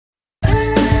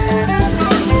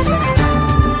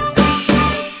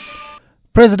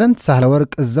ፕሬዝደንት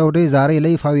ሳህለወርቅ ዘውዴ ዛሬ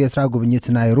ለይፋዊ የሥራ ጉብኝት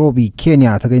ናይሮቢ ኬንያ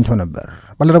ተገኝተው ነበር።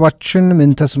 ባልደረባችን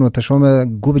ምንተስኖ ተሾመ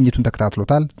ጉብኝቱን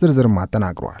ተከታትሎታል፣ ዝርዝርም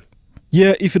አጠናቅሯል።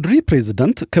 የኢፌዲሪ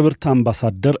ፕሬዝደንት ክብርት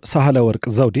አምባሳደር ሳህለወርቅ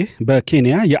ዘውዴ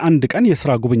በኬንያ የአንድ ቀን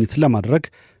የሥራ ጉብኝት ለማድረግ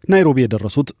ናይሮቢ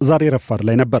የደረሱት ዛሬ ረፋድ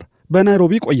ላይ ነበር።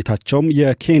 በናይሮቢ ቆይታቸውም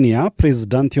የኬንያ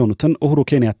ፕሬዝደንት የሆኑትን ኡሁሩ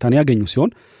ኬንያታን ያገኙ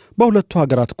ሲሆን በሁለቱ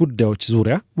ሀገራት ጉዳዮች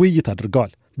ዙሪያ ውይይት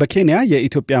አድርገዋል። በኬንያ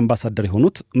የኢትዮጵያ አምባሳደር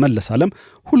የሆኑት መለስ ዓለም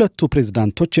ሁለቱ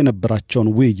ፕሬዝዳንቶች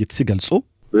የነበራቸውን ውይይት ሲገልጹ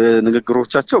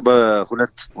ንግግሮቻቸው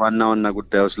በሁለት ዋና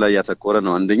ጉዳዮች ላይ ያተኮረ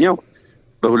ነው። አንደኛው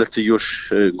በሁለትዮሽ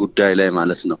ጉዳይ ላይ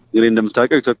ማለት ነው። እንግዲህ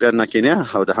እንደምታውቀው ኢትዮጵያና ኬንያ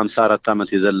ወደ 54 ዓመት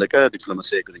የዘለቀ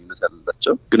ዲፕሎማሲያዊ ግንኙነት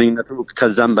አላቸው። ግንኙነቱ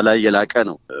ከዛም በላይ የላቀ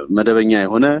ነው። መደበኛ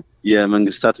የሆነ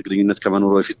የመንግስታት ግንኙነት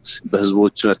ከመኖሩ በፊት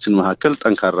በህዝቦቻችን መካከል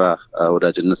ጠንካራ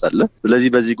ወዳጅነት አለ።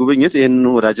 ስለዚህ በዚህ ጉብኝት ይህንን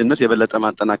ወዳጅነት የበለጠ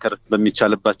ማጠናከር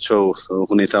በሚቻልባቸው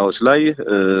ሁኔታዎች ላይ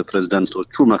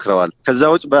ፕሬዝዳንቶቹ መክረዋል። ከዛ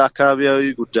ውጭ በአካባቢያዊ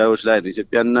ጉዳዮች ላይ ነው።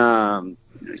 ኢትዮጵያና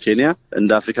ኬንያ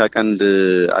እንደ አፍሪካ ቀንድ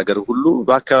አገር ሁሉ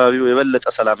በአካባቢው የበለጠ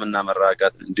ሰላምና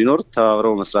መረጋጋት እንዲኖር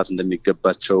ተባብረው መስራት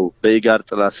እንደሚገባቸው፣ በኢጋድ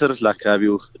ጥላ ስር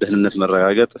ለአካባቢው ደህንነት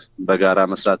መረጋገጥ በጋራ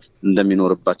መስራት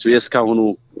እንደሚኖርባቸው፣ የእስካሁኑ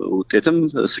ውጤትም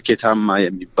ስኬታማ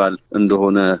የሚባል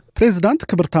እንደሆነ ፕሬዝዳንት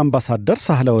ክብርት አምባሳደር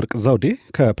ሳህለወርቅ ዘውዴ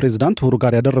ከፕሬዝዳንት ኡሁሩ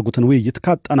ጋር ያደረጉትን ውይይት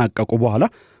ካጠናቀቁ በኋላ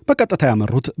በቀጥታ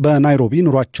ያመሩት በናይሮቢ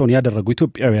ኑሯቸውን ያደረጉ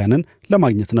ኢትዮጵያውያንን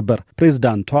ለማግኘት ነበር።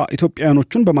 ፕሬዝዳንቷ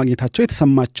ኢትዮጵያውያኖቹን በማግኘታቸው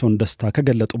የተሰማቸውን ደስታ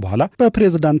ከገለጡ በኋላ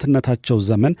በፕሬዝዳንትነታቸው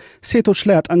ዘመን ሴቶች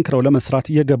ላይ አጠንክረው ለመስራት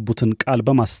የገቡትን ቃል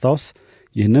በማስታወስ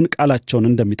ይህንን ቃላቸውን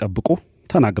እንደሚጠብቁ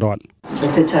ተናግረዋል።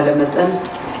 በተቻለ መጠን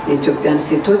የኢትዮጵያን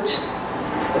ሴቶች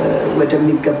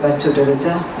ወደሚገባቸው ደረጃ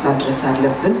ማድረስ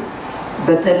አለብን።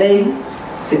 በተለይ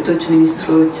ሴቶች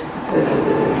ሚኒስትሮች፣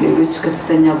 ሌሎች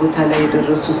ከፍተኛ ቦታ ላይ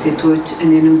የደረሱ ሴቶች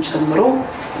እኔንም ጨምሮ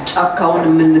ጫካውን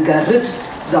የምንጋርድ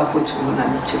ዛፎች መሆን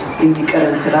አንችልም።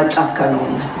 የሚቀረን ስራ ጫካ ነው።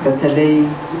 በተለይ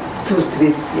ትምህርት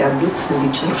ቤት ያሉት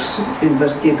እንዲጨርሱ፣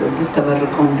 ዩኒቨርሲቲ የገቡት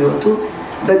ተመርቀው እንዲወጡ፣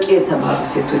 በቂ የተማሩ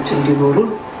ሴቶች እንዲኖሩ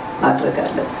ማድረግ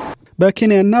አለብን።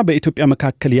 በኬንያና በኢትዮጵያ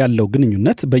መካከል ያለው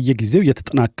ግንኙነት በየጊዜው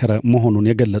የተጠናከረ መሆኑን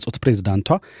የገለጹት ፕሬዝዳንቷ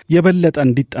የበለጠ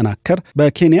እንዲጠናከር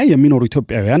በኬንያ የሚኖሩ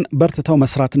ኢትዮጵያውያን በርትተው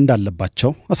መስራት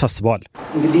እንዳለባቸው አሳስበዋል።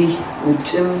 እንግዲህ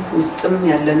ውጭም ውስጥም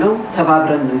ያለነው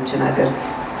ተባብረን ነው ይችን ሀገር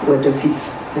ወደፊት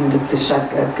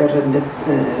እንድትሻገር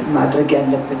ማድረግ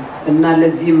ያለብን እና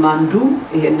ለዚህም አንዱ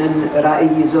ይሄንን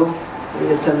ራዕይ ይዘው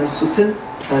የተነሱትን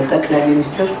ጠቅላይ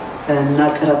ሚኒስትር እና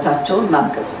ጥረታቸውን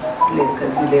ማገዝ ነው።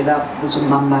 ከዚህ ሌላ ብዙ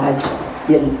አማራጭ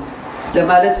የለም።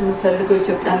 ለማለት የምፈልገው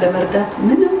ኢትዮጵያን ለመርዳት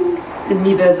ምንም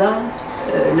የሚበዛ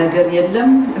ነገር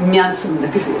የለም፣ የሚያንስም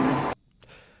ነገር የለም።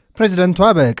 ፕሬዝደንቷ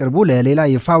በቅርቡ ለሌላ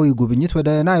ይፋዊ ጉብኝት ወደ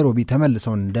ናይሮቢ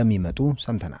ተመልሰው እንደሚመጡ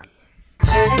ሰምተናል።